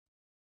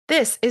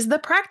This is the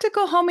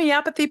Practical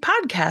Homeopathy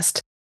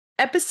Podcast,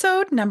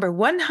 episode number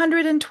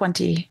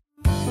 120.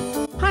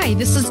 Hi,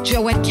 this is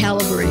Joette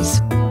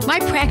Calabrese. My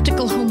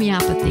Practical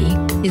Homeopathy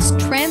is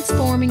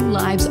transforming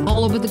lives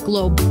all over the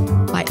globe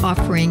by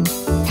offering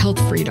health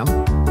freedom.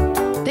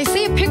 They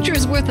say a picture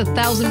is worth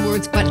 1,000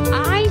 words, but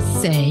I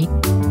say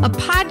a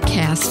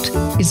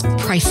podcast is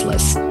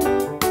priceless.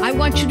 I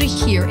want you to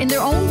hear in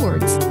their own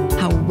words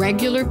how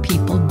regular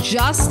people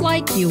just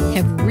like you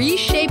have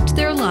reshaped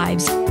their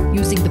lives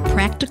using the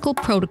practical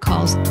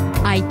protocols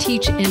I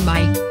teach in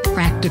my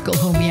Practical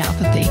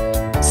Homeopathy.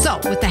 So,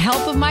 with the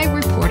help of my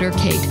reporter,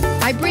 Kate,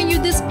 I bring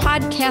you this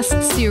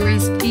podcast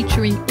series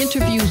featuring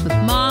interviews with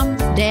moms,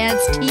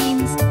 dads,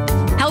 teens,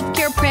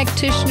 healthcare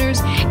practitioners,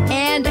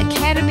 and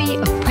Academy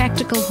of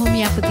Practical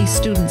Homeopathy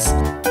students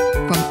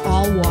from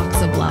all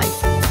walks of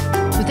life.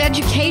 With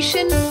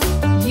education,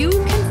 you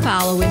can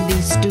follow in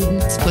these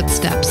students'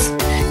 footsteps.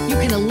 You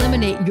can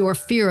eliminate your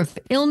fear of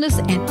illness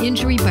and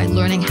injury by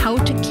learning how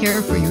to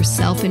care for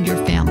yourself and your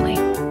family.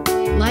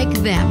 Like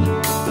them,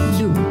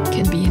 you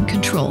can be in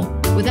control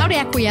without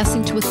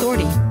acquiescing to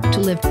authority to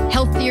live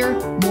healthier,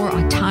 more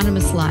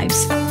autonomous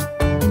lives.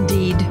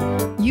 Indeed,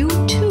 you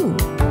too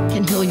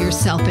can heal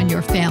yourself and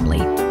your family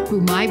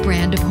through my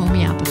brand of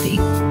homeopathy,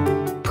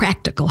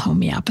 Practical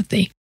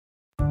Homeopathy.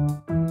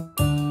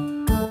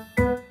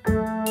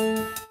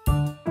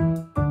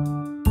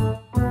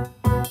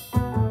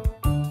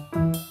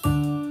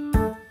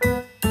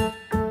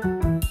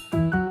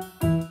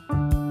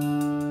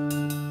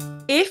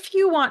 If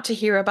you want to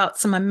hear about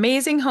some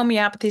amazing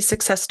homeopathy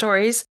success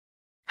stories,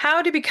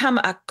 how to become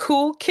a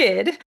cool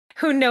kid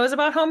who knows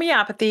about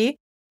homeopathy,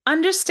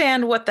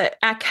 understand what the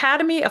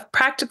Academy of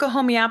Practical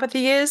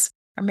Homeopathy is,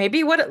 or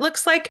maybe what it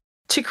looks like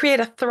to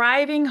create a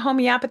thriving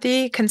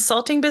homeopathy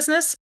consulting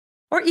business,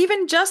 or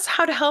even just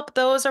how to help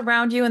those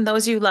around you and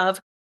those you love,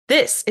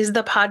 this is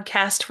the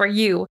podcast for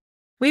you.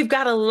 We've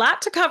got a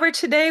lot to cover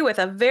today with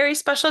a very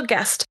special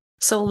guest,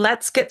 so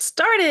let's get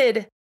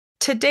started.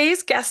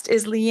 Today's guest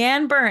is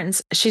Leanne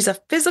Burns. She's a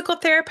physical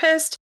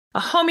therapist, a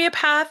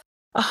homeopath,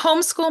 a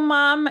homeschool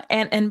mom,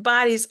 and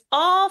embodies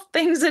all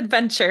things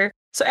adventure.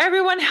 So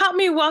everyone help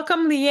me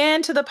welcome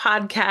Leanne to the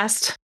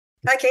podcast.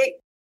 Hi, Kate.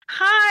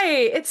 Hi,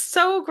 it's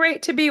so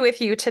great to be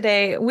with you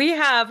today. We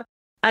have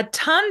a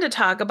ton to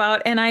talk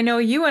about, and I know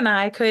you and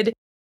I could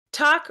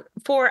talk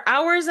for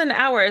hours and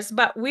hours,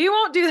 but we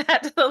won't do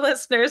that to the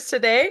listeners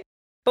today.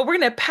 But we're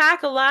going to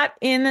pack a lot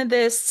in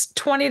this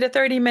 20 to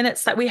 30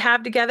 minutes that we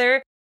have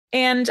together.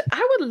 And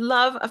I would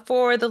love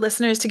for the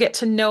listeners to get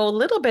to know a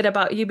little bit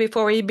about you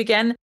before we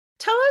begin.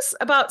 Tell us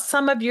about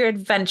some of your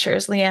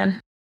adventures, Leanne.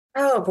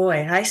 Oh,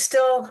 boy. I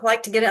still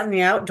like to get out in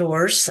the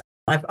outdoors.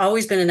 I've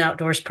always been an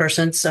outdoors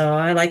person, so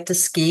I like to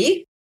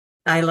ski.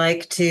 I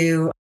like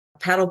to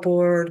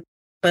paddleboard,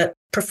 but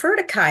prefer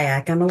to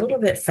kayak. I'm a little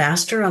bit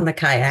faster on the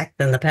kayak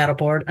than the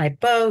paddleboard. I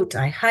boat,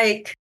 I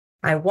hike,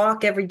 I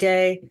walk every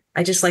day.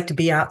 I just like to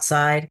be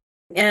outside.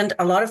 And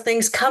a lot of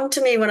things come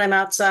to me when I'm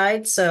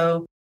outside,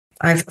 so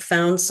I've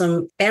found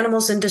some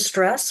animals in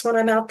distress when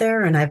I'm out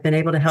there, and I've been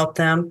able to help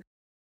them.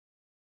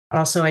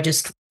 Also,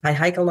 I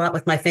hike a lot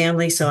with my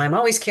family, so I'm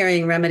always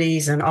carrying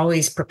remedies and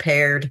always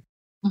prepared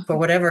for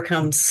whatever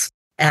comes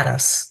at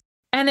us.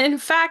 And in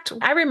fact,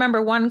 I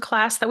remember one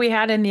class that we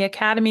had in the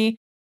academy.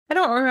 I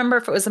don't remember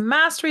if it was a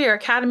mastery or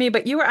academy,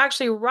 but you were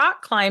actually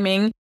rock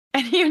climbing,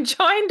 and you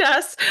joined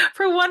us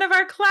for one of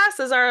our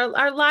classes,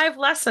 our live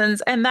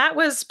lessons, and that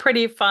was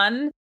pretty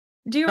fun.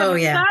 Do you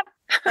remember that?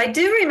 I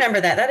do remember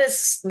that.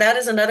 That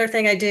is another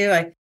thing I do.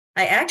 I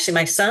actually,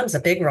 my son's a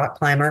big rock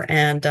climber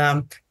and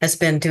has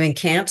been doing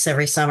camps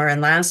every summer.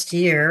 And last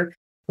year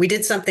we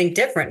did something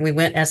different. We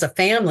went as a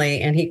family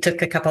and he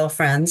took a couple of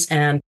friends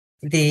and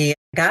the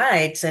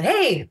guide said,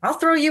 "Hey, I'll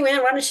throw you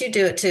in. Why don't you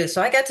do it too?"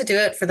 So I got to do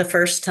it for the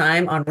first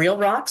time on real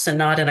rocks and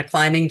not in a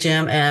climbing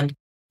gym. And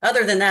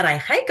other than that, I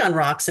hike on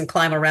rocks and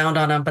climb around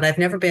on them, but I've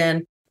never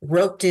been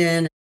roped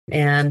in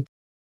and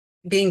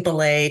being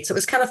belayed. So it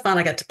was kind of fun.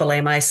 I got to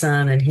belay my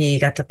son and he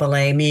got to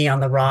belay me on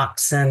the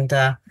rocks. And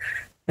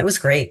it was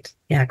great.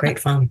 Yeah, great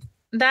fun.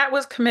 That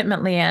was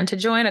commitment, Leanne, to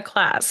join a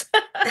class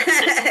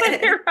when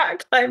you're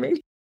rock climbing.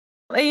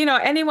 You know,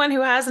 anyone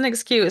who has an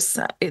excuse,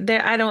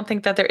 I don't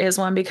think that there is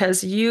one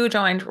because you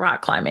joined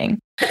rock climbing.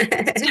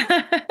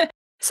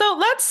 So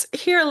let's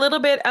hear a little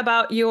bit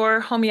about your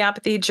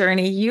homeopathy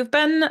journey. You've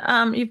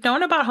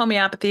known about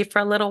homeopathy for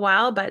a little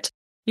while, but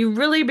you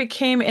really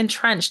became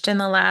entrenched in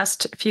the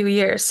last few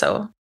years.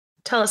 So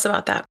tell us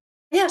about that.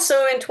 Yeah.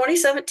 So in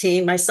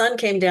 2017, my son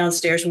came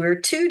downstairs. We were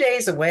 2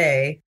 days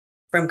away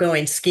from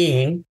going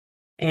skiing.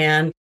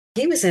 And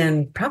he was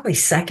in probably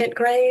second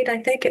grade, I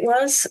think it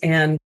was.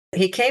 And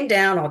he came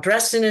down all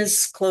dressed in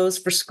his clothes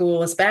for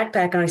school, his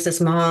backpack on. He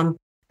says, "Mom,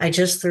 I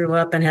just threw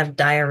up and have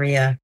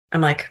diarrhea."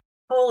 I'm like,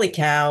 holy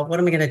cow, what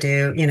am I going to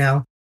do? You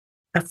know,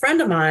 a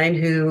friend of mine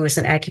who is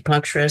an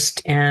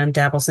acupuncturist and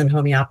dabbles in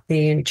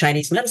homeopathy and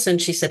Chinese medicine,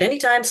 she said,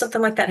 "Anytime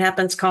something like that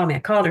happens, call me." I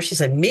called her. She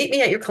said, "Meet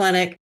me at your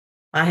clinic.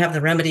 I have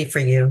the remedy for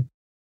you."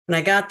 And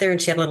I got there and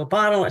she had a little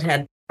bottle. It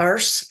had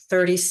Ars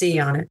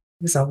 30C on it.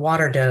 It was a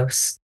water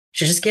dose.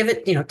 should just give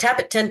it, tap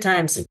it 10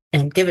 times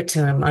and give it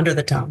to him under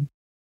the tongue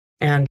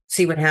and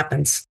see what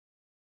happens.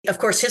 Of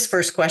course, his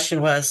first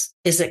question was,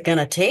 is it going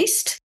to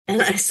taste?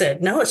 And I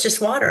said, no, it's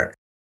just water.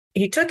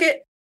 He took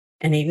it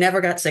and he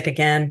never got sick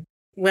again.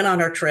 Went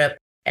on our trip.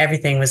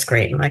 Everything was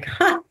great. I'm like,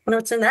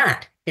 what's in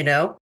that?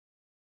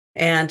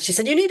 And she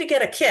said, you need to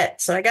get a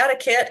kit. So I got a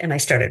kit and I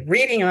started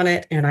reading on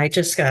it. And I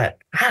just got,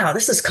 wow,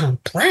 this is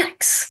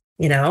complex.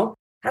 How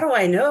do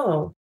I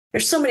know?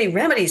 There's so many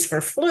remedies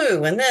for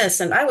flu and this.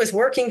 And I was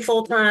working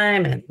full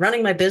time and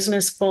running my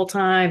business full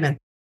time. And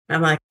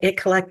I'm like, it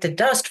collected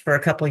dust for a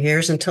couple of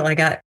years until I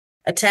got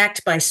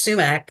attacked by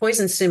Sumac.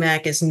 Poison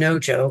Sumac is no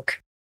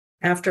joke.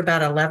 After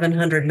about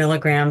 1,100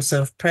 milligrams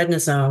of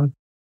prednisone,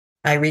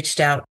 I reached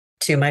out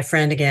to my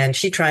friend again.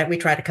 We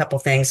tried a couple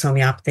things,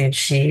 homeopathy, and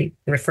she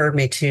referred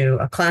me to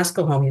a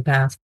classical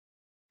homeopath.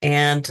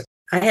 And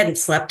I hadn't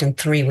slept in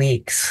 3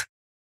 weeks.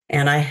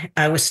 And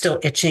I was still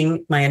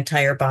itching my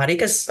entire body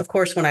because, of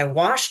course, when I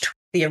washed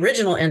the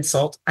original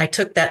insult, I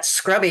took that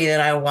scrubby that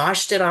I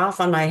washed it off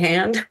on my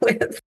hand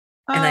with,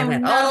 and I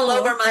went all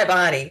over my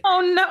body.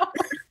 Oh, no.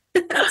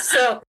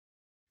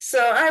 So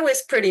I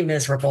was pretty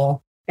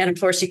miserable. And of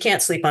course, you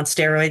can't sleep on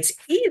steroids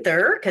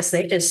either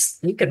because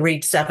you could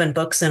read 7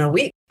 books in a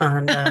week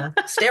on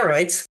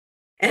steroids.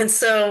 And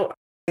so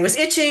I was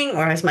itching,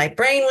 or as my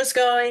brain was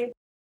going.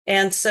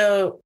 And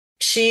so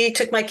she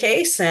took my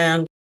case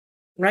and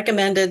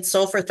recommended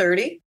sulfur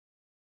 30. Of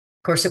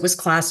course, it was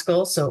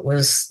classical. So it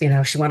was,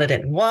 she wanted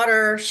it in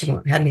water. She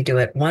had me do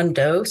it 1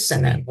 dose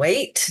and then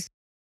wait,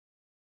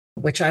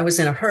 which I was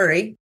in a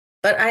hurry.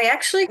 But I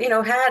actually,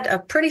 had a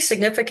pretty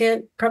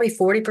significant, probably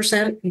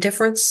 40%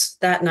 difference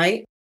that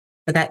night.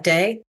 That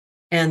day.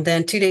 And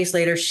then 2 days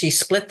later, she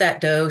split that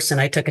dose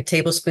and I took a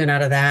tablespoon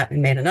out of that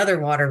and made another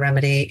water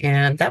remedy.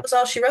 And that was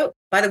all she wrote.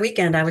 By the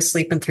weekend, I was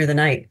sleeping through the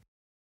night.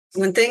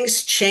 When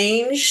things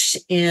changed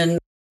in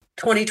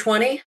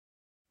 2020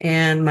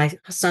 and my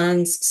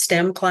son's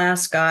STEM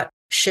class got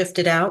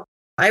shifted out,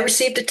 I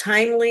received a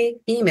timely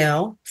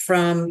email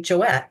from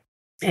Joette.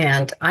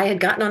 And I had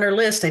gotten on her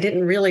list. I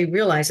didn't really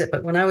realize it,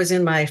 but when I was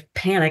in my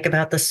panic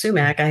about the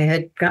Sumac, I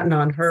had gotten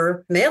on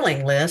her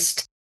mailing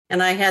list.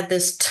 And I had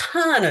this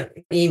ton of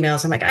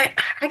emails. I'm like,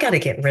 I got to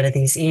get rid of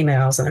these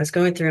emails. And I was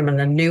going through them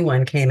and a new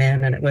one came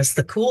in and it was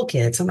the cool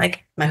kids. I'm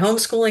like, my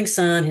homeschooling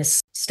son,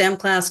 his STEM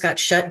class got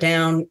shut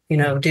down,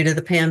 due to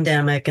the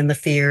pandemic and the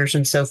fears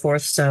and so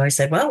forth. So I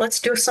said, well, let's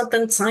do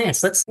something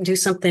science. Let's do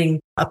something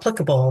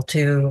applicable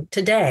to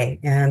today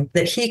and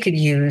that he could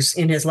use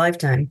in his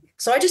lifetime.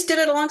 So I just did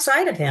it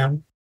alongside of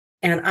him.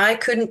 And I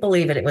couldn't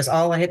believe it. It was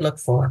all I had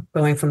looked for,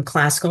 going from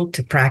classical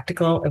to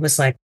practical. It was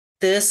like,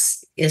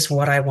 this is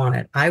what I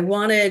wanted. I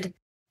wanted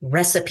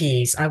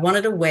recipes. I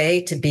wanted a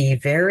way to be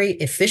very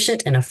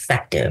efficient and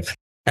effective.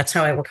 That's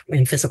how I work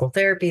in physical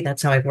therapy.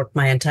 That's how I work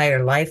my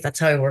entire life. That's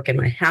how I work in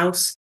my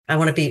house. I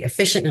want to be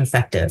efficient and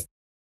effective.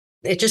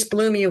 It just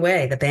blew me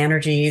away, the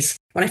Banerjees.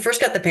 When I first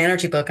got the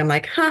Banerjee book, I'm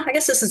like, I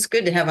guess this is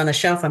good to have on the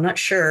shelf. I'm not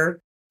sure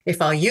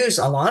if I'll use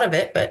a lot of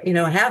it, but,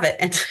 I have it.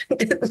 And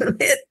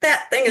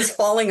that thing is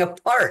falling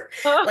apart.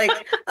 Like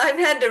I've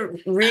had to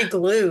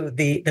re-glue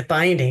the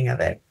binding of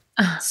it.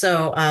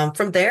 So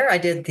from there, I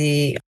did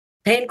the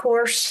pain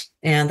course,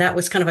 and that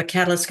was kind of a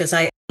catalyst because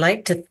I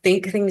like to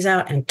think things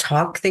out and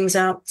talk things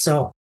out.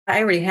 So I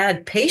already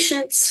had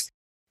patients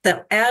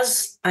that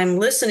as I'm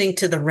listening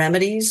to the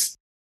remedies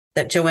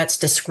that Joette's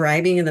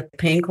describing in the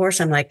pain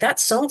course, I'm like,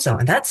 that's so-and-so,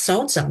 and that's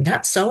so-and-so, and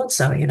that's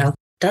so-and-so,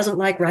 doesn't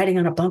like riding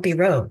on a bumpy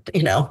road,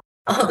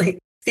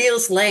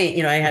 feels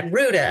late. I had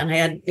Ruta and I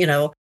had,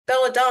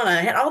 Belladonna.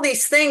 I had all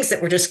these things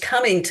that were just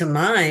coming to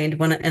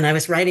mind and I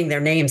was writing their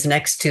names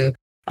next to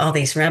all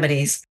these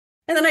remedies.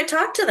 And then I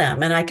talked to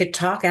them and I could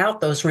talk out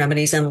those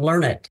remedies and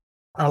learn it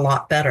a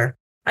lot better.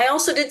 I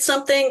also did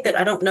something that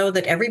I don't know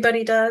that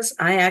everybody does.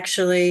 I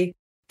actually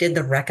did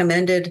the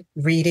recommended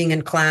reading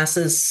and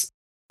classes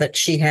that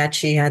she had.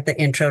 She had the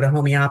intro to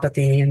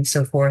homeopathy and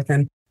so forth.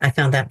 And I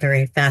found that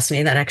very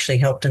fascinating. That actually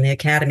helped in the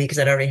academy because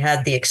I'd already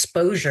had the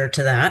exposure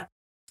to that.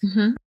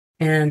 Mm-hmm.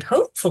 And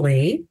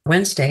hopefully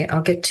Wednesday,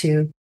 I'll get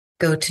to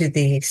go to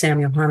the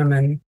Samuel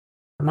Hahnemann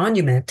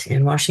Monument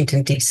in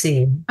Washington,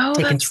 D.C. Oh,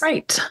 that's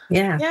right.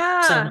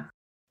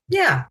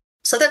 Yeah.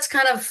 So that's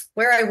kind of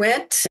where I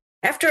went.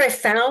 After I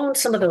found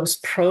some of those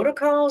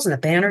protocols and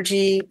the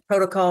Banerjee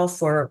protocol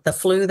for the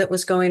flu that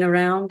was going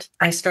around,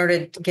 I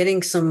started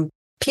getting some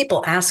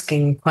people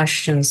asking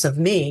questions of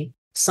me.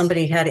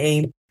 Somebody had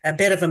a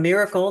bit of a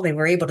miracle. They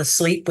were able to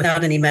sleep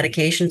without any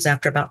medications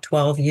after about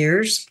 12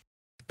 years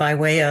by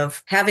way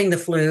of having the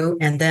flu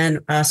and then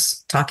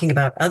us talking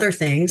about other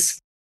things.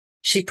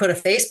 She put a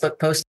Facebook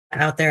post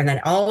out there, and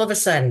then all of a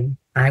sudden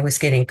I was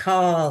getting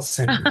calls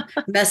and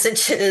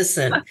messages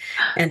and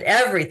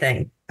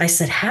everything. I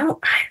said,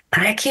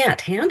 I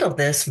can't handle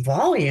this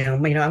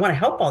volume. I want to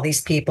help all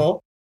these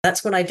people.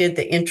 That's when I did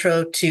the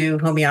intro to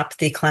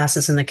homeopathy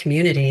classes in the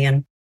community.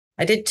 And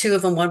I did 2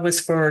 of them. One was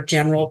for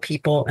general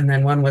people, and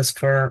then one was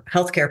for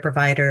healthcare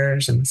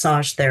providers and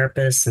massage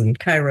therapists and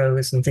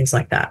chiros and things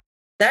like that.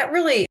 That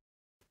really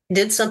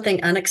did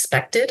something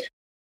unexpected.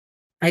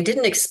 I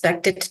didn't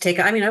expect it to take,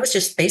 I mean, I was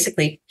just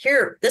basically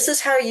here, this is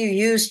how you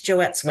use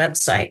Joette's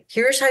website.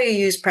 Here's how you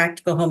use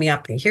practical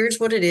homeopathy. Here's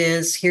what it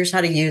is. Here's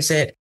how to use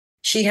it.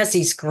 She has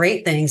these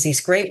great things,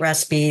 these great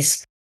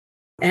recipes.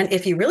 And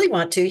if you really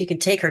want to, you can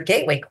take her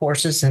gateway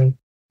courses and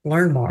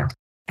learn more.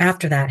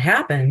 After that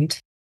happened,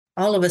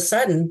 all of a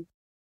sudden,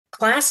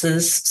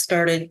 classes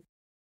started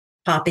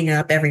popping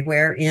up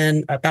everywhere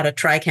in about a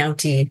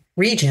tri-county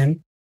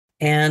region.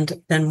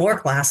 And then more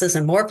classes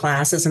and more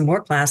classes and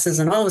more classes.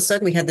 And all of a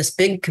sudden, we had this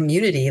big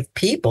community of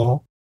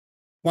people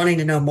wanting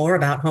to know more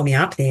about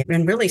homeopathy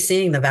and really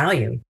seeing the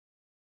value.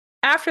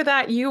 After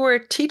that, you were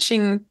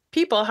teaching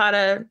people how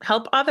to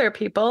help other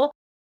people.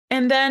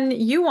 And then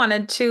you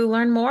wanted to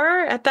learn more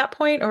at that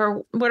point,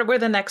 or what were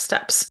the next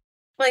steps?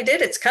 Well, I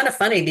did. It's kind of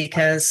funny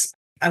because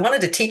I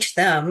wanted to teach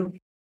them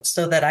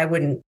so that I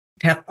wouldn't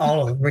have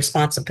all of the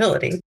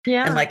responsibility.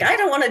 Yeah. And like, I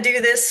don't want to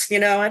do this,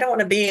 I don't want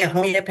to be a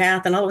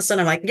homeopath. And all of a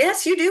sudden I'm like,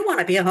 yes, you do want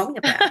to be a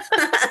homeopath.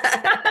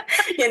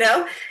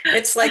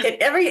 It's like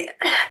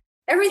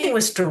everything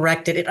was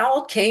directed. It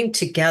all came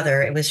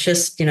together. It was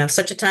just,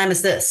 such a time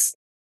as this.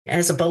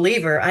 As a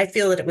believer, I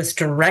feel that it was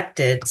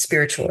directed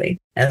spiritually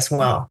as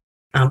well.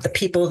 The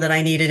people that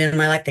I needed in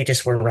my life, they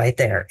just were right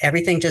there.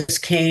 Everything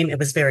just came. It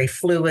was very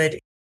fluid.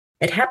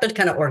 It happened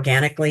kind of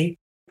organically.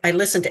 I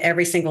listened to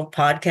every single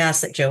podcast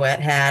that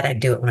Joette had.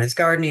 I'd do it when I was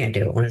gardening. I'd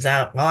do it when I was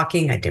out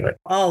walking. I'd do it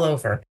all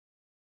over.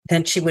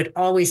 Then she would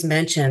always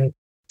mention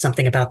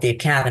something about the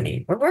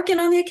academy. We're working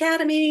on the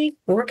academy.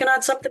 We're working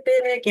on something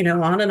big,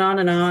 on and on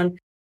and on.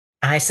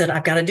 I said,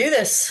 I've got to do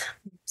this.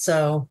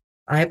 So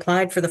I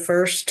applied for the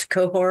first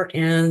cohort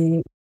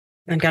and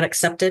got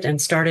accepted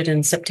and started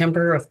in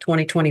September of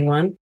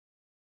 2021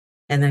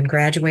 and then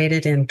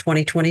graduated in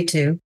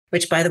 2022.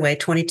 Which, by the way,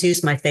 22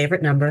 is my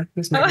favorite number. It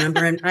was my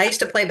number. And I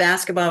used to play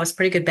basketball. I was a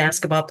pretty good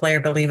basketball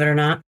player, believe it or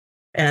not.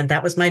 And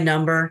that was my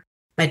number.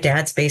 My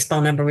dad's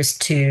baseball number was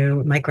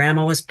 2. My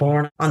grandma was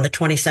born on the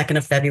 22nd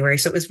of February.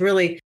 So it's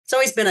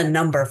always been a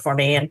number for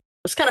me. And it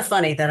was kind of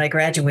funny that I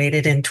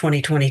graduated in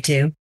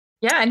 2022.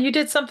 Yeah. And you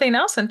did something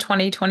else in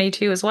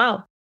 2022 as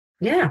well.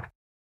 Yeah.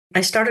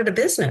 I started a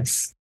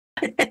business.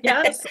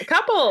 Yes. A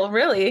couple,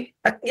 really.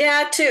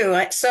 Yeah,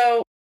 2.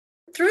 So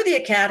through the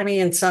academy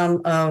and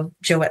some of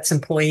Joette's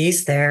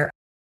employees there,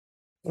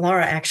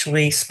 Laura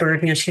actually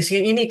spurred me. She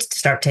said, you need to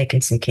start taking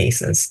some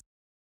cases.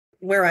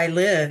 Where I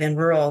live in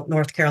rural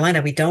North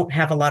Carolina, we don't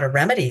have a lot of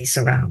remedies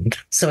around.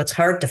 So it's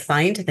hard to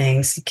find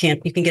things. You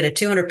can get a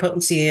 200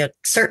 potency at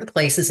certain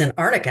places in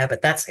Arnica,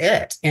 but that's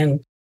it.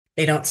 And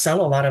they don't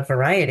sell a lot of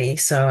variety.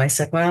 So I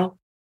said, well,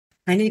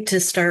 I need to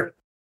start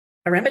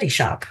a remedy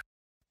shop.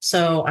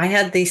 So I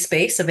had the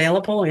space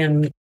available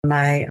in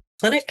my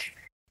clinic,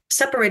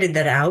 separated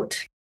that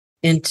out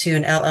into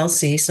an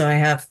LLC. So I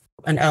have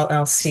an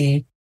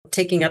LLC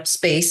taking up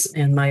space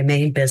in my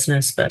main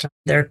business, but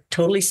they're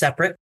totally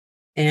separate.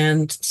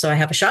 And so I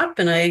have a shop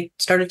and I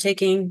started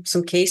taking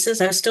some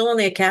cases. I was still in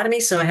the academy,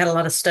 so I had a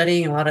lot of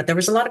studying, there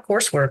was a lot of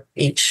coursework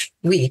each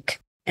week.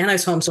 And I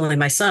was homeschooling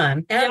my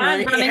son.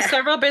 And running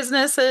several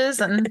businesses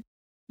and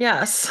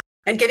yes.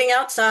 And getting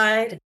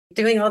outside,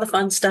 doing all the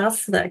fun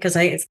stuff because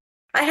I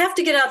have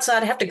to get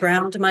outside. I have to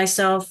ground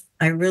myself.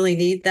 I really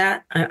need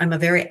that. I'm a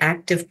very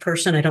active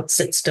person. I don't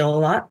sit still a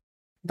lot,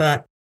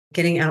 but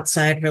getting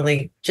outside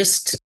really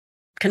just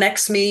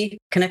connects me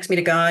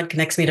to God,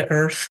 connects me to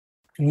earth,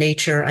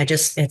 nature.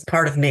 It's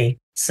part of me.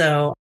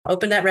 So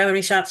opened that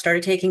remedy shop,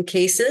 started taking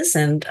cases,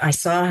 and I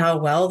saw how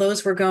well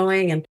those were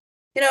going. And,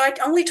 I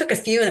only took a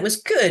few and it was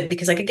good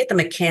because I could get the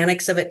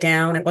mechanics of it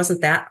down. It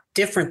wasn't that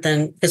different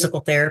than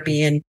physical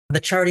therapy and the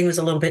charting was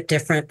a little bit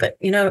different, but,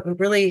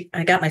 really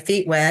I got my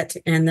feet wet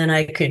and then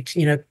I could,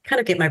 kind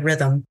of get my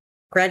rhythm.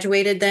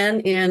 Graduated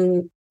then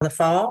in the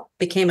fall,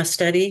 became a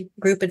study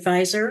group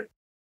advisor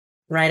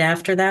right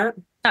after that.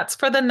 That's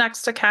for the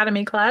next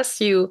academy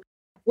class. You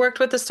worked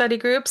with the study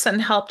groups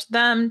and helped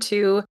them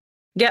to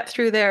get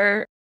through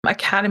their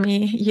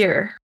academy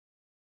year.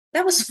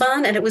 That was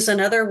fun. And it was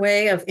another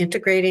way of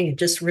integrating and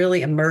just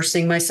really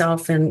immersing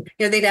myself. And,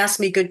 they'd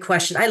ask me good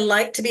questions. I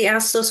like to be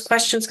asked those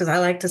questions because I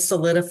like to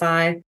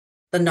solidify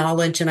the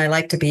knowledge and I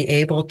like to be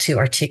able to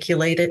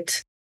articulate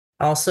it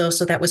also.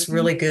 So that was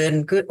really good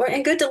and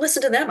good to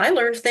listen to them. I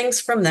learned things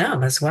from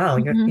them as well.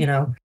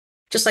 Mm-hmm.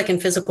 Just like in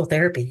physical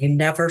therapy, you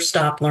never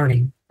stop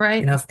learning.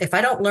 Right. If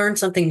I don't learn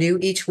something new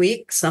each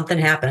week, something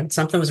happened,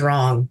 something was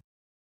wrong.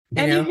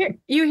 You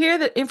hear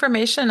the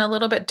information a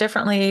little bit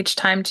differently each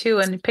time too,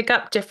 and pick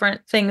up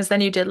different things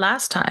than you did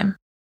last time.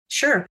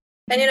 Sure.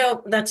 And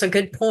that's a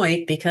good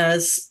point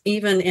because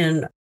even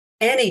in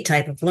any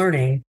type of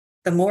learning,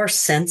 the more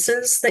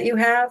senses that you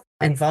have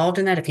involved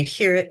in that, if you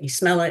hear it, you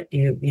smell it,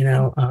 you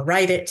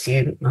write it,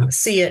 you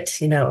see it,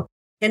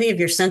 any of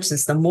your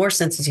senses, the more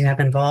senses you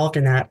have involved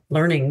in that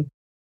learning,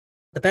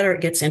 the better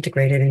it gets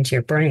integrated into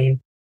your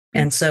brain.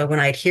 And so when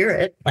I'd hear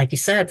it, like you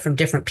said, from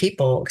different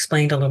people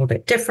explained a little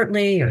bit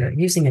differently or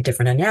using a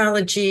different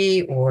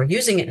analogy or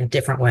using it in a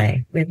different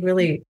way, it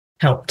really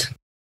helped.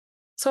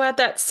 So at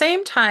that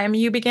same time,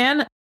 you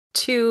began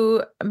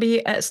to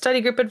be a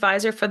study group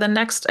advisor for the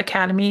next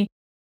academy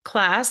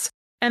class.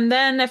 And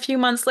then a few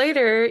months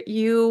later,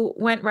 you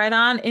went right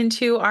on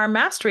into our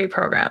mastery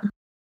program.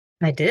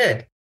 I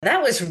did.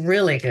 That was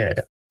really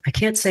good. I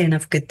can't say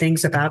enough good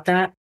things about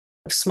that.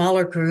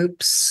 Smaller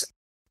groups,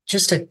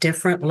 just a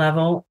different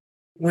level.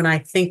 When I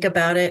think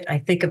about it, I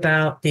think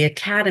about the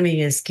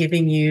academy is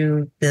giving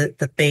you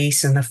the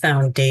base and the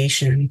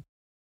foundation.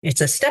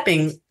 It's a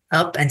stepping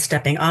up and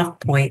stepping off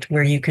point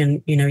where you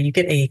can, you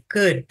get a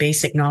good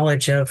basic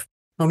knowledge of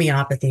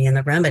homeopathy and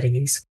the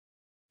remedies,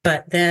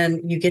 but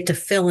then you get to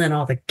fill in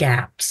all the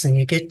gaps and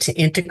you get to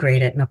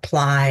integrate it and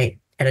apply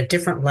at a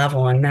different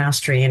level in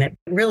mastery. And it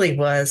really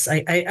was,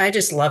 I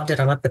just loved it.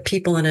 I loved the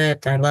people in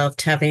it. I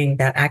loved having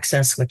that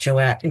access with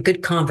Joette and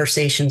good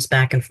conversations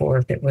back and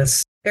forth. It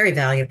was very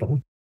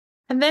valuable.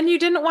 And then you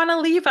didn't want to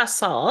leave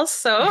us all,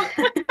 so.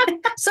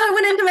 So I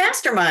went into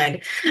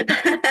mastermind.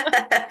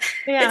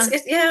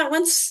 Yeah.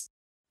 Once,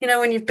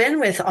 when you've been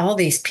with all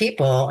these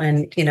people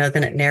and,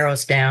 then it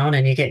narrows down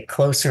and you get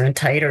closer and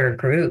tighter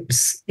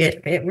groups,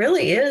 it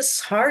really is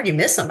hard. You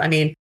miss them. I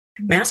mean,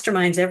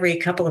 masterminds every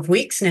couple of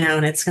weeks now,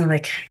 and it's kind of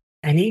like,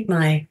 I need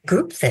my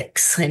group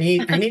fix. I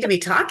need to be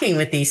talking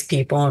with these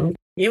people. And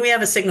we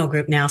have a signal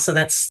group now, so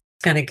that's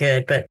kind of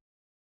good, but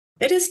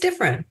it is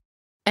different.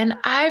 And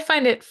I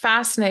find it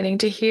fascinating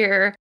to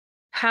hear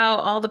how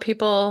all the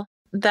people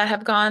that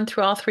have gone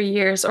through all 3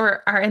 years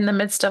or are in the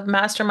midst of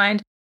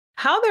mastermind,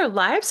 how their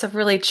lives have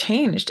really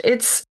changed.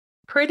 It's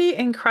pretty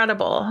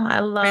incredible. I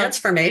love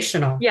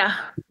transformational. Yeah.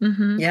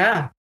 Mm-hmm.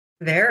 Yeah,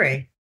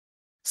 very.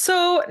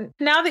 So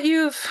now that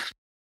you've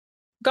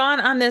gone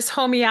on this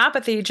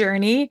homeopathy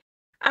journey,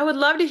 I would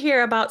love to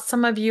hear about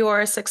some of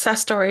your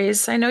success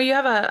stories. I know you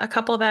have a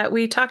couple that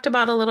we talked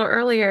about a little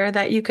earlier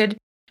that you could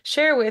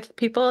share with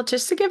people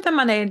just to give them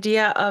an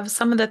idea of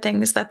some of the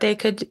things that they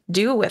could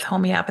do with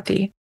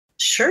homeopathy.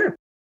 Sure.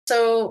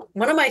 So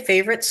one of my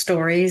favorite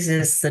stories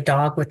is the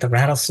dog with the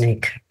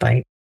rattlesnake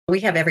bite. We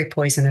have every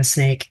poisonous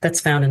snake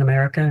that's found in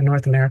America, in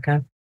North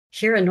America,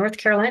 here in North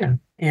Carolina.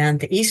 And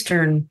the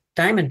eastern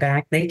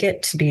diamondback, they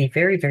get to be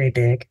very, very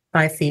big,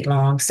 5 feet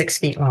long, 6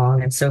 feet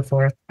long, and so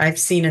forth. I've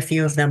seen a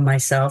few of them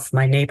myself.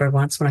 My neighbor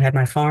once, when I had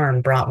my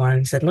farm, brought one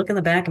and said, "Look in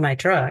the back of my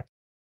truck."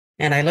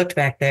 And I looked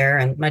back there,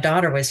 and my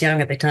daughter was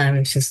young at the time,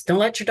 and she says, "Don't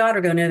let your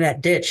daughter go near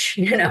that ditch."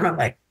 And I'm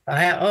like,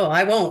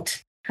 I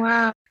won't.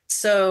 Wow.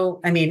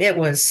 So, I mean, it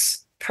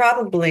was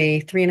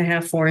probably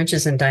 3.5, 4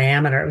 inches in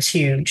diameter. It was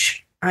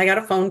huge. I got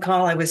a phone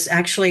call. I was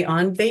actually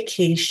on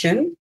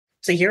vacation.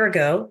 It's a year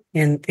ago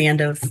in the end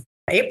of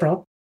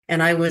April.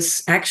 And I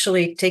was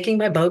actually taking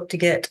my boat to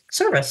get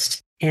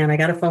serviced. And I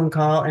got a phone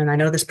call. And I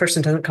know this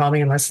person doesn't call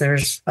me unless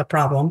there's a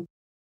problem.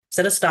 It's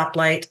at a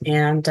stoplight.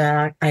 And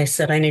I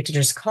said, I need to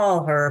just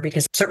call her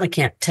because I certainly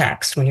can't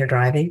text when you're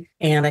driving.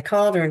 And I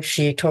called her and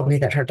she told me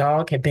that her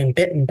dog had been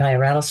bitten by a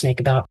rattlesnake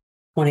about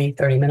 20,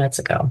 30 minutes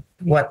ago.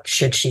 What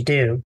should she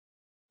do?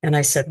 And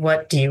I said,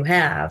 what do you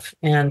have?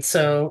 And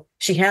so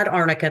she had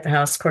arnica at the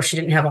house. Of course, she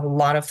didn't have a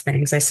lot of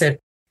things. I said,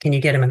 can you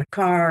get him in the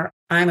car?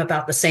 I'm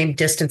about the same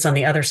distance on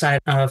the other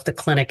side of the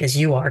clinic as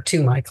you are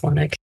to my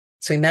clinic.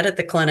 So we met at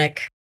the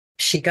clinic.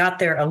 She got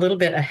there a little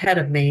bit ahead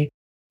of me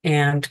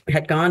and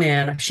had gone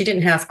in. She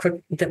didn't have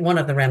one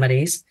of the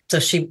remedies. So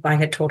I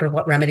had told her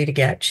what remedy to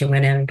get. She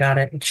went in and got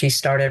it, and she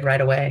started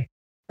right away.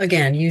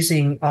 Again,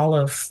 using all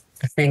of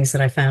the things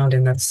that I found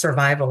in the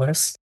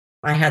Survivalist.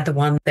 I had the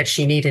one that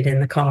she needed in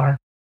the car.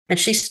 And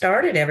she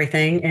started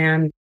everything.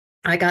 And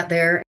I got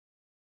there.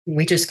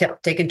 We just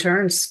kept taking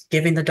turns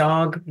giving the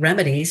dog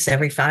remedies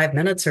every 5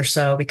 minutes or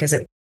so because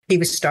he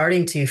was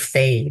starting to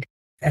fade.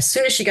 As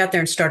soon as she got there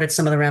and started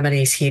some of the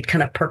remedies, he'd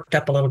kind of perked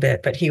up a little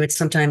bit, but he would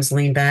sometimes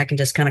lean back and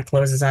just kind of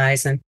close his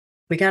eyes. And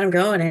we got him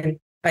going. And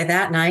by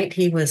that night,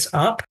 he was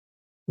up,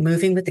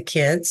 moving with the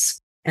kids.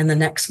 And the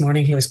next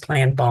morning, he was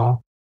playing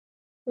ball.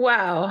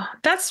 Wow,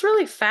 that's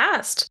really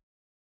fast.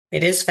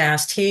 It is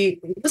fast. He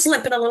was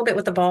limping a little bit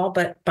with the ball,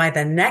 but by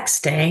the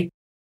next day,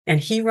 and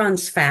he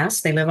runs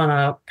fast. They live on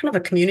a kind of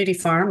a community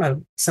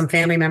farm. Some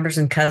family members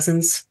and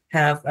cousins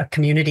have a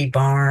community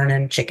barn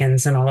and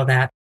chickens and all of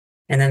that.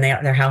 And then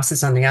their house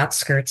is on the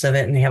outskirts of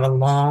it, and they have a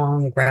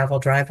long gravel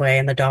driveway,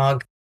 and the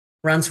dog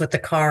runs with the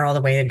car all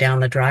the way down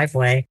the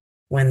driveway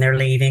when they're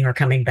leaving or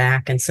coming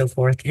back and so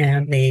forth.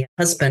 And the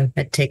husband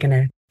had taken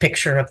a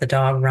picture of the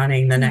dog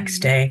running the next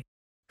day,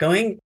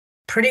 going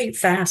pretty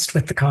fast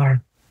with the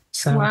car.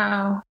 So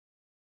wow,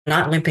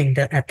 not limping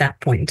at that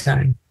point in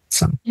time.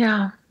 So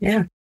yeah.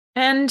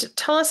 And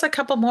tell us a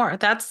couple more.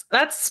 That's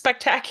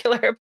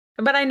spectacular.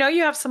 But I know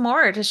you have some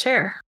more to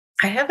share.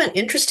 I have an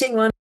interesting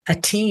one. A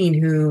teen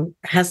who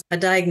has a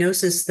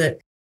diagnosis that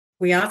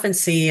we often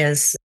see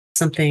as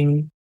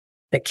something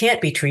that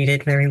can't be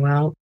treated very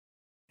well.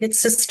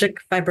 It's cystic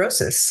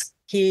fibrosis.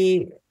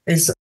 He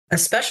is a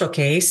special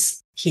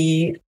case.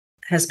 He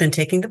has been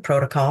taking the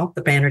protocol,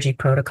 the Banerjee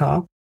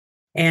protocol,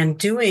 and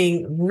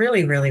doing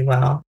really, really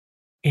well.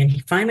 And he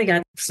finally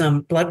got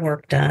some blood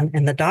work done.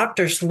 And the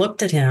doctors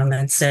looked at him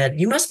and said,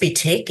 you must be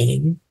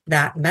taking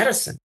that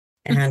medicine.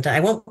 And I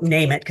won't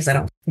name it because I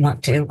don't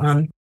want to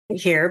on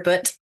here,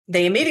 but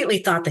they immediately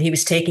thought that he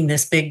was taking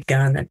this big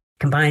gun that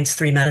combines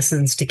 3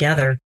 medicines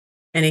together.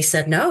 And he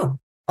said, no,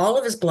 all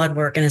of his blood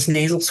work and his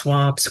nasal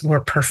swabs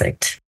were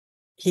perfect.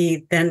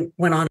 He then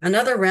went on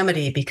another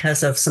remedy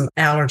because of some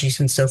allergies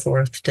and so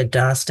forth to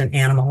dust and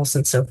animals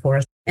and so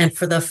forth. And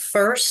for the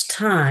first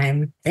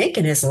time, I think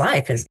in his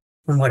life,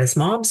 from what his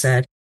mom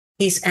said,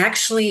 he's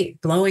actually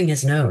blowing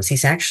his nose.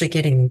 He's actually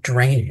getting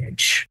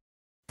drainage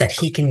that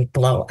he can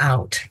blow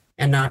out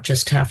and not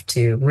just have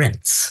to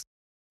rinse.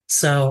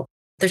 So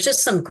there's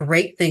just some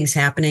great things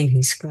happening.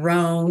 He's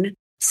grown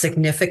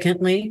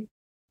significantly,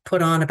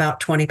 put on about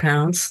 20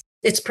 pounds.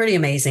 It's pretty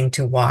amazing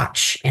to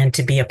watch and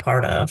to be a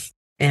part of.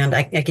 And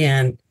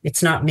again,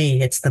 it's not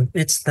me, it's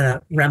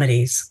the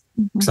remedies.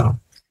 Mm-hmm. So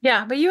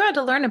yeah, but you had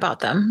to learn about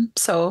them.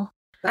 So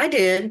I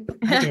did.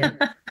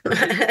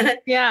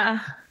 Yeah.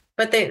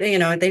 But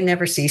they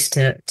never cease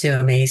to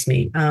amaze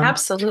me.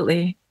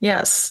 Absolutely.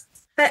 Yes.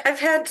 I've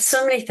had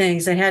so many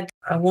things. I had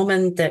a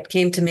woman that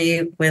came to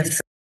me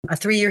with a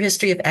 3-year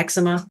history of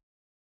eczema,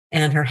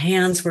 and her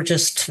hands were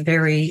just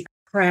very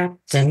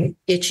cracked and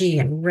itchy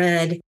and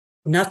red.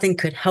 Nothing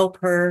could help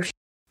her.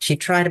 She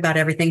tried about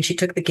everything. She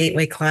took the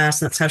gateway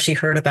class, and that's how she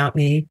heard about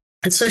me.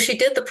 And so she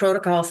did the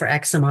protocol for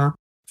eczema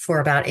for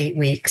about 8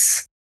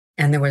 weeks,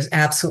 and there was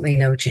absolutely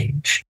no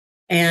change.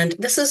 And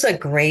this is a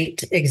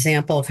great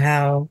example of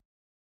how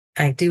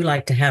I do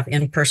like to have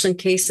in-person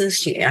cases.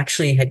 She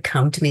actually had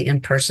come to me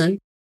in person,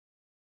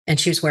 and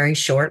she was wearing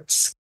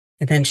shorts.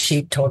 And then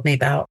she told me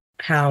about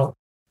how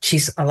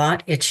she's a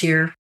lot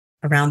itchier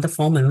around the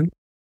full moon,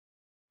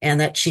 and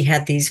that she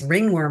had these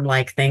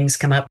ringworm-like things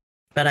come up.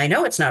 But I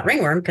know it's not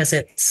ringworm because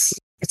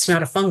it's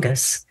not a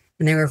fungus.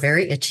 And they were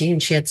very itchy,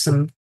 and she had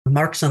some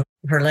marks on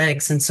her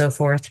legs and so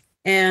forth.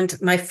 And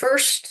my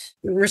first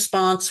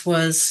response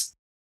was,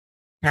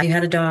 have you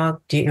had a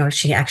dog?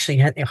 She actually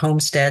had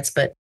homesteads,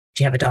 but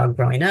do you have a dog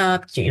growing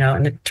up?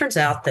 And it turns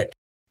out that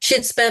she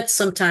had spent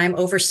some time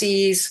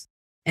overseas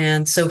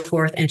and so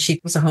forth. And she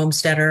was a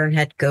homesteader and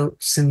had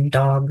goats and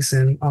dogs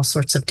and all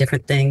sorts of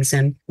different things.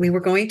 And we were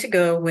going to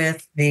go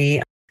with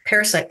the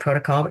parasite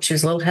protocol, but she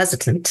was a little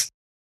hesitant.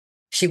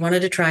 She wanted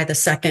to try the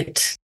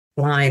second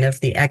line of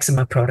the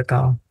eczema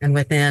protocol. And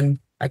within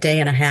a day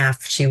and a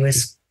half, she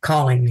was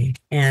calling me.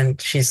 And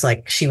she's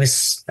like, she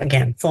was,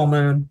 again, full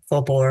moon,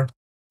 full bore.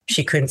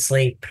 She couldn't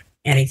sleep,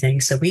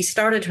 anything. So we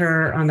started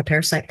her on the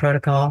parasite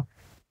protocol.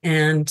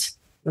 And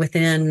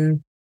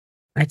within,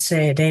 I'd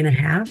say, a day and a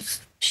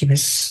half, she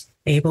was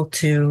able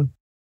to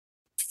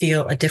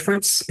feel a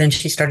difference. Then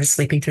she started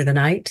sleeping through the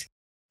night.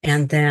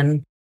 And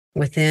then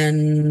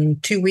within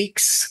 2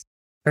 weeks,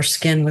 her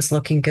skin was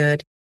looking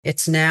good.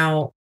 It's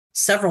now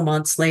several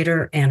months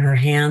later, and her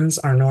hands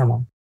are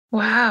normal.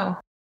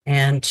 Wow.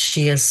 And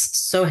she is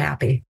so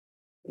happy.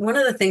 One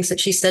of the things that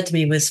she said to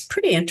me was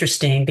pretty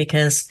interesting,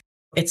 because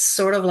it's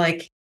sort of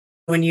like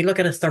when you look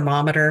at a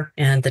thermometer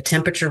and the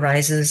temperature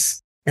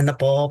rises in the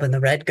bulb and the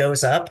red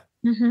goes up.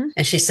 Mm-hmm.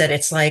 And she said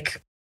it's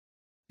like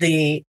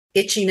the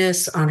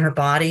itchiness on her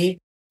body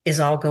is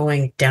all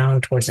going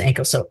down towards the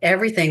ankle. So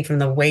everything from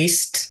the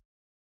waist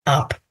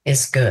up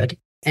is good,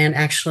 and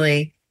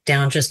actually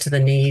down just to the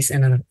knees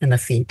and the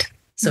feet.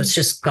 So It's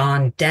just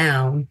gone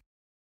down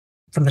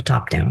from the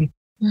top down.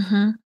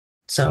 Mm-hmm.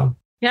 So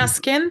yeah,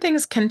 skin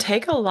things can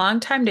take a long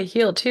time to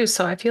heal too.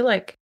 So I feel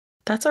like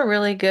that's a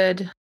really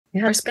good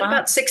response. It's been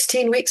about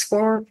 16 weeks,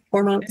 4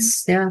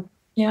 months. Yeah.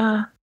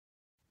 Yeah.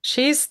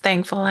 She's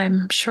thankful,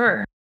 I'm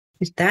sure.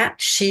 That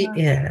she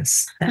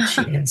is.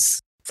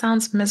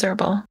 Sounds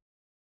miserable.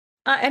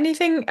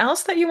 Anything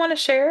else that you want to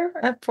share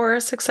for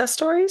success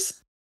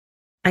stories?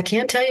 I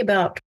can tell you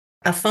about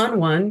a fun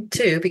one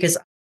too, because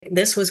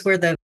this was where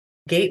the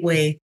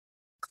gateway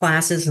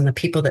classes and the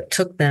people that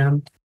took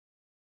them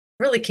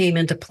really came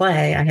into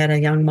play. I had a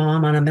young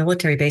mom on a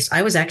military base.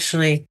 I was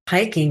actually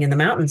hiking in the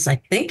mountains.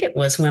 I think it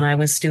was when I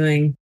was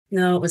it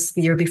was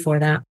the year before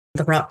that,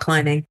 the rock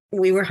climbing.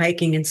 We were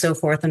hiking and so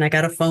forth. And I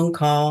got a phone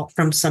call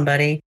from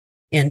somebody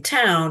in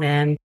town,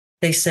 and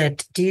they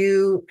said, do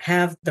you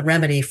have the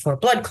remedy for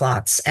blood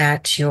clots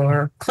at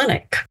your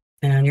clinic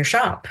and your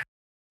shop?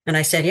 And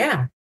I said,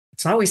 yeah,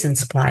 it's always in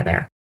supply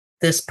there.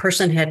 This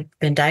person had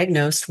been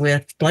diagnosed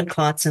with blood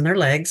clots in their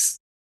legs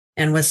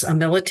and was a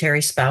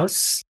military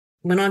spouse,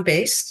 went on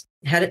base,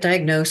 had it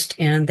diagnosed,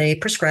 and they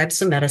prescribed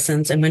some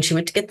medicines. And when she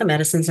went to get the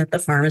medicines at the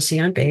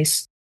pharmacy on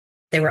base,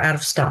 they were out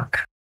of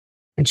stock,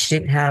 and she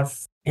didn't have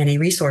any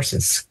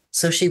resources.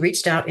 So she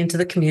reached out into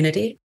the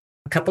community.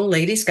 A couple of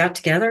ladies got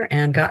together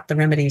and got the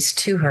remedies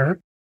to her.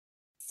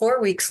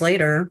 4 weeks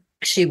later,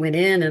 she went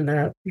in, and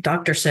the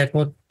doctor said,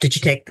 well, did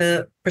you take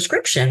the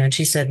prescription? And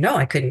she said, no,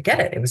 I couldn't get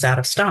it. It was out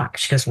of stock.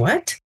 She goes,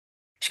 what?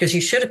 She goes,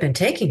 you should have been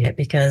taking it,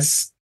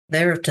 because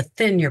they're to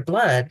thin your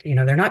blood.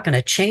 They're not going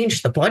to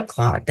change the blood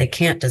clot. They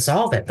can't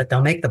dissolve it, but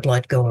they'll make the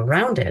blood go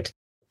around it.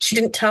 She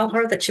didn't tell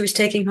her that she was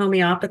taking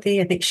homeopathy.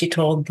 I think she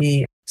told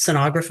the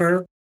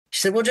sonographer.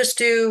 She said, we'll just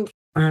do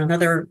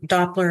another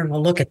Doppler and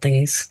we'll look at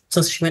these.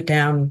 So she went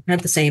down,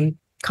 had the same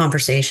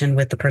conversation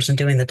with the person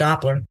doing the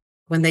Doppler.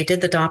 When they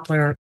did the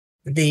Doppler,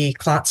 the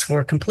clots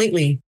were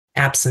completely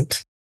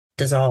absent,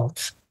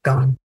 dissolved,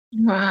 gone.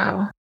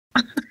 Wow.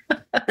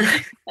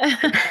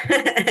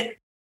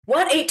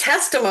 What a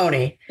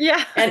testimony.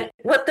 Yeah. And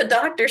what the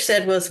doctor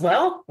said was,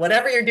 well,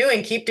 whatever you're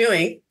doing, keep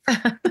doing.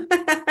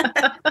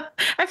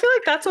 I feel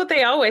like that's what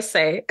they always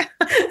say.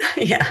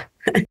 Yeah.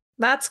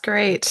 That's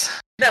great.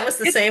 That was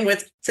the same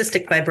with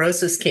cystic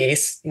fibrosis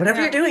case.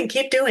 Whatever you're doing,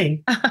 keep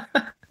doing.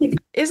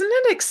 Isn't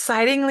it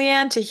exciting,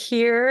 Leanne, to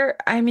hear?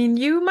 I mean,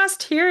 you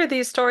must hear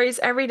these stories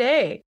every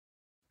day.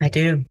 I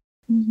do.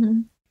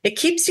 Mm-hmm. It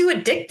keeps you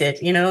addicted.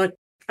 You know,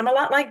 I'm a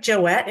lot like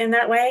Joette in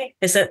that way,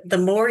 is that the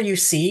more you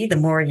see, the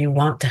more you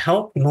want to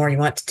help, the more you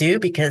want to do,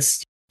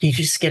 because you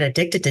just get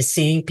addicted to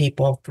seeing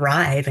people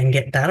thrive and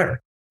get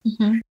better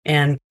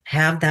and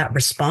have that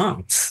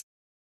response.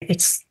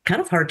 It's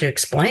kind of hard to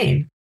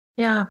explain.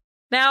 Yeah.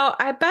 Now,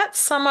 I bet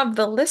some of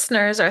the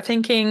listeners are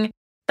thinking,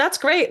 that's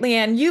great,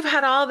 Leanne. You've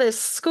had all this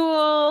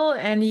school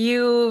and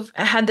you've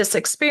had this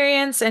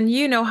experience and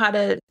you know how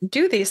to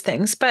do these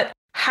things. But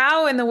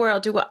how in the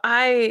world do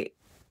I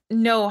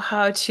know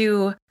how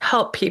to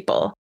help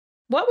people?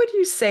 What would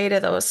you say to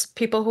those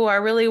people who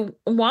are really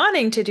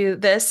wanting to do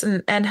this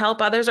and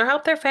help others or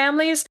help their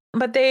families,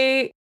 but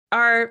they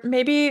are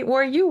maybe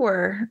where you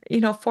were,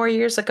 4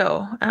 years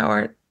ago,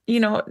 or,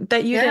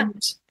 that you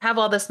didn't have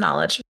all this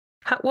knowledge?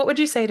 What would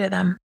you say to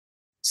them?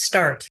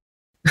 Start.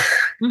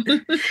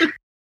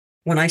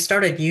 When I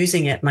started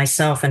using it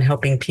myself and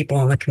helping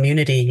people in the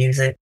community use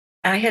it,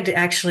 I had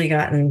actually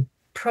gotten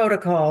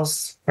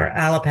protocols for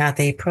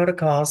allopathy,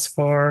 protocols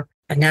for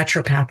a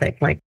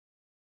naturopathic, like,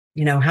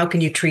 how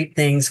can you treat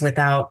things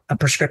without a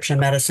prescription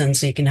medicine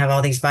so you can have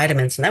all these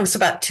vitamins? And that was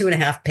about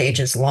 2.5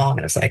 pages long.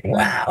 And it's like,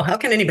 wow, how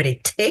can anybody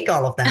take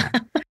all of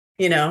that?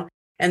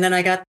 And then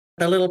I got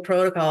the little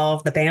protocol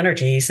of the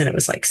Banerjees, and it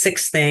was like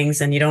 6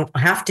 things, and you don't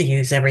have to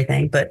use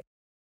everything. But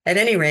at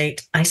any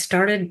rate, I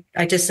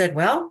just said,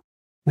 well,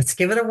 let's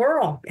give it a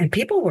whirl. And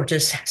people were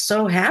just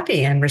so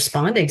happy and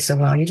responding so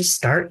well. You just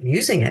start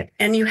using it.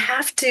 And you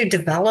have to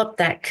develop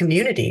that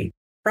community.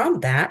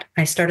 From that,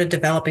 I started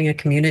developing a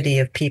community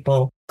of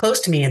people close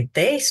to me, and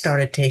they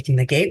started taking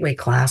the gateway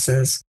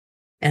classes.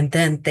 And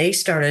then they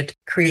started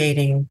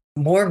creating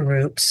more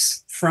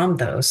groups from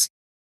those.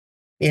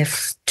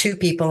 If 2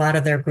 people out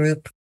of their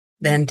group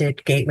then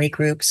did gateway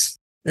groups,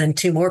 then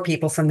 2 more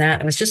people from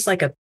that. It was just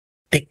like a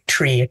big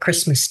tree, a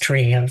Christmas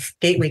tree of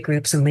gateway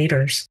groups and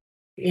leaders.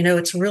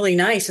 It's really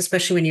nice,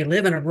 especially when you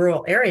live in a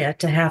rural area,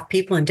 to have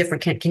people in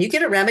different, can you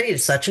get a remedy to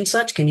such and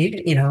such? Can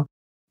you,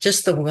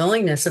 just the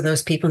willingness of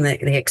those people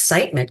and the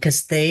excitement,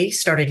 because they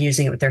started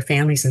using it with their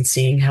families and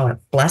seeing how it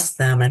blessed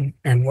them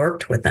and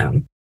worked with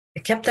them.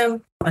 It kept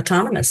them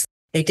autonomous.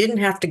 They didn't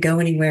have to go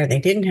anywhere. They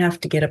didn't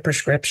have to get a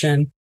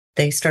prescription.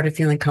 They started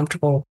feeling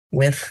comfortable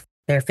with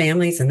their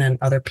families and then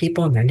other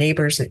people and their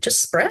neighbors. It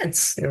just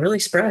spreads. It really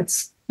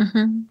spreads.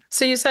 Mm-hmm.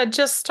 So you said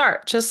just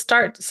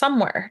start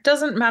somewhere.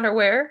 Doesn't matter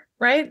where,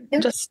 right?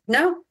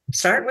 Yeah.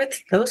 Start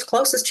with those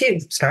closest to you.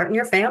 Start in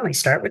your family.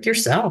 Start with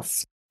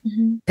yourself.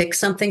 Pick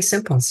something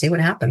simple and see what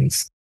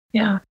happens.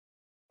 Yeah.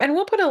 And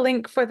we'll put a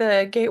link for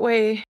the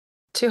Gateway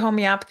to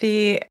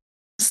Homeopathy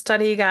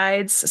study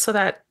guides so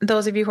that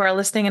those of you who are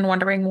listening and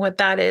wondering what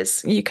that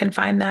is, you can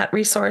find that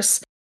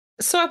resource.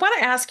 So I want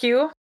to ask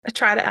you, I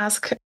try to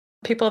ask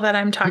people that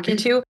I'm talking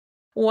to,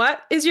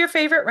 what is your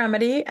favorite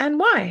remedy and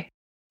why?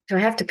 Do I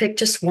have to pick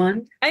just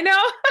one? I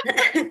know.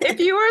 If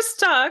you were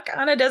stuck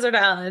on a desert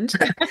island.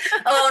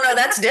 Oh, no,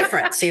 that's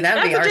different. See, that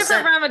would be a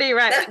different remedy,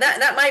 right?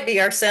 That might be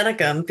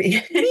arsenicum.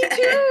 Me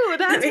too.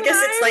 That's because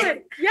it's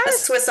like a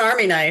Swiss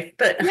Army knife.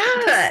 But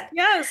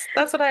yes,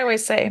 that's what I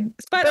always say.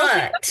 But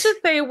okay, let's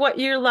just say what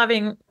you're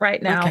loving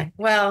right now. Okay.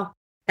 Well,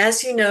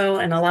 as you know,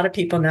 and a lot of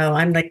people know,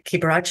 I'm the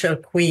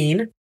Quebracho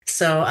queen.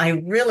 So I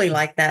really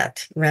like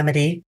that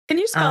remedy. Can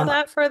you spell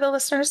that for the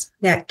listeners?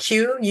 Yeah,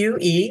 Quebracho.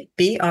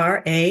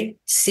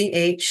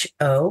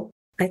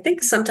 I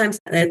think sometimes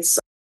it's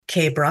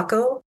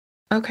Quebracho.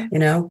 Okay.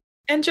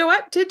 And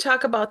Joette did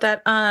talk about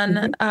that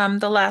on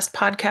the last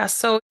podcast.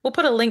 So we'll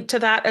put a link to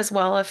that as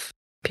well if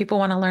people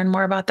want to learn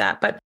more about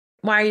that. But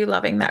why are you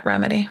loving that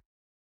remedy?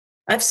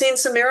 I've seen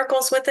some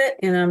miracles with it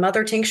in a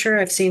mother tincture.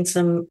 I've seen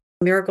some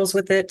miracles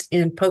with it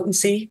in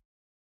potency.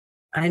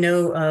 I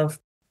know of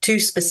 2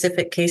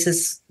 specific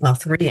cases, well,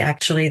 3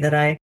 actually, that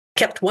I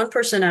kept one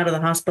person out of the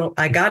hospital.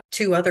 I got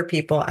 2 other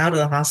people out of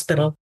the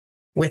hospital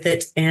with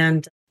it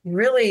and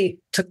really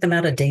took them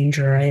out of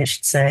danger, I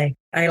should say.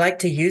 I like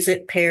to use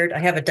it paired. I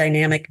have a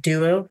dynamic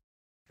duo,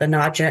 the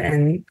Naja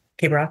and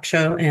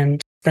Quebracho,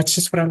 and that's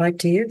just what I like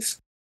to use.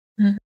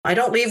 I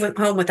don't leave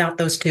home without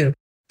those 2.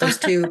 Those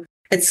 2,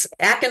 it's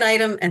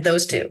aconitum and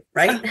those 2,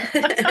 right?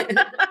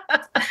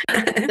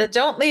 The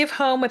don't leave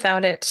home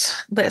without it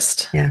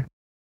list. Yeah.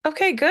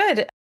 Okay,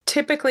 good.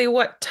 Typically,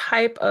 what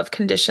type of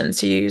conditions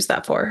do you use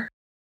that for?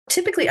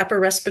 Typically upper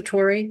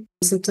respiratory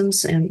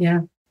symptoms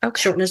and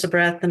shortness of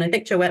breath. And I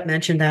think Joette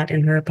mentioned that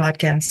in her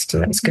podcast. So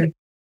that was good.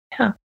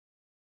 Yeah.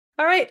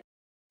 All right.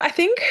 I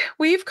think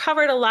we've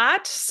covered a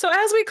lot. So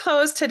as we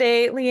close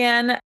today,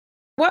 Leanne,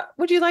 what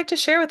would you like to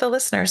share with the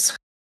listeners?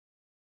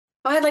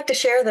 Well, I'd like to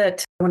share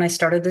that when I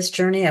started this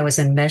journey, I was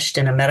enmeshed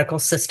in a medical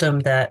system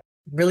that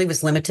really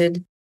was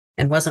limited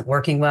and wasn't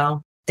working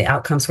well. The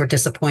outcomes were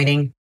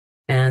disappointing.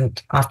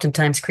 and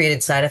oftentimes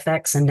created side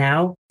effects. And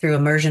now, through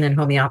immersion in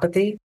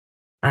homeopathy,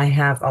 I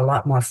have a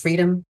lot more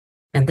freedom.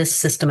 And this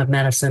system of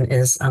medicine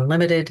is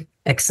unlimited,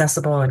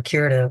 accessible, and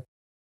curative.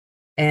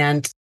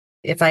 And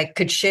if I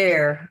could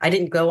share, I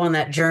didn't go on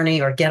that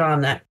journey or get on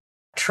that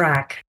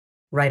track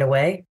right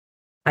away.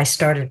 I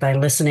started by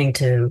listening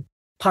to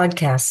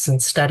podcasts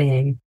and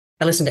studying.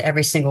 I listened to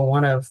every single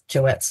one of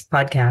Joette's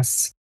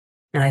podcasts.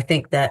 And I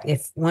think that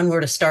if one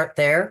were to start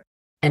there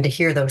and to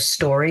hear those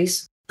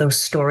stories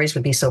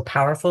would be so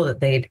powerful that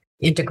they'd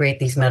integrate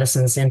these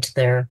medicines into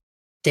their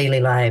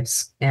daily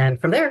lives. And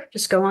from there,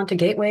 just go on to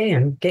Gateway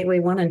and Gateway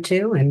 1 and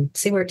 2 and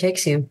see where it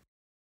takes you.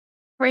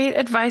 Great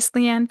advice,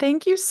 Leanne.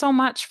 Thank you so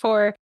much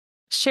for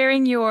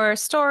sharing your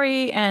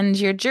story and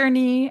your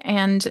journey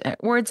and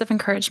words of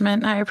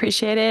encouragement. I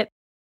appreciate it.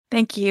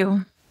 Thank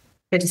you.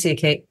 Good to see you,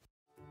 Kate.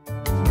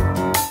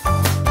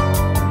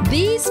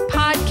 These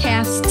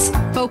podcasts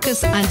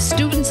focus on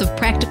students of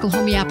practical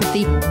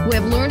homeopathy who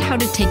have learned how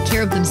to take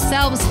care of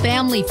themselves,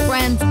 family,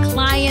 friends,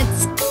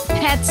 clients,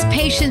 pets,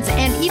 patients,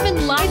 and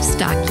even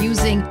livestock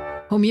using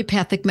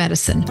homeopathic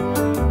medicine.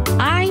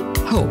 I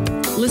hope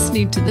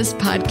listening to this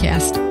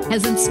podcast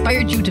has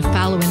inspired you to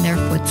follow in their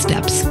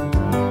footsteps.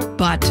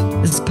 But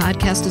this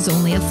podcast is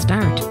only a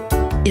start.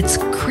 It's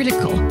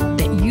critical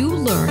that you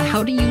learn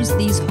how to use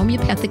these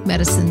homeopathic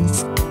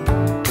medicines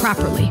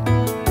properly.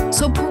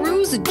 So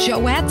peruse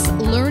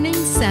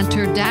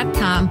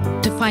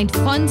joetteslearningcenter.com to find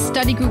fun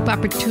study group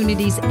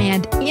opportunities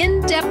and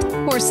in-depth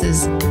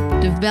courses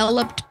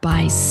developed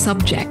by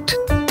subject.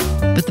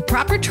 With the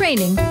proper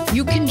training,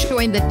 you can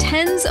join the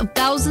tens of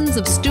thousands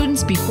of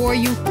students before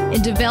you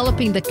in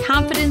developing the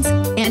confidence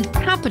and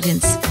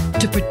competence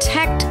to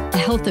protect the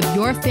health of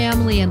your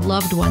family and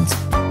loved ones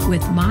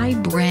with my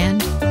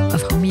brand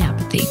of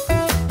homeopathy.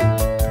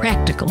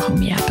 Practical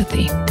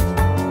homeopathy.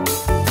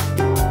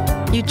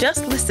 You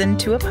just listened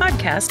to a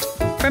podcast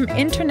from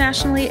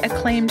internationally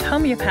acclaimed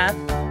homeopath,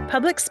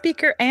 public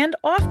speaker, and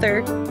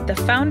author, the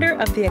founder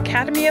of the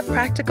Academy of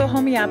Practical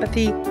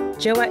Homeopathy,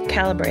 Joette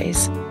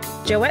Calabrese.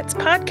 Joette's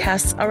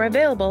podcasts are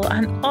available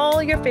on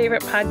all your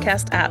favorite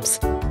podcast apps.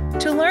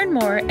 To learn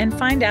more and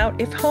find out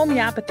if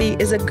homeopathy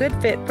is a good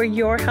fit for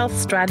your health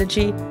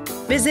strategy,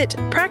 visit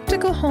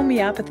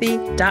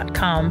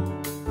practicalhomeopathy.com.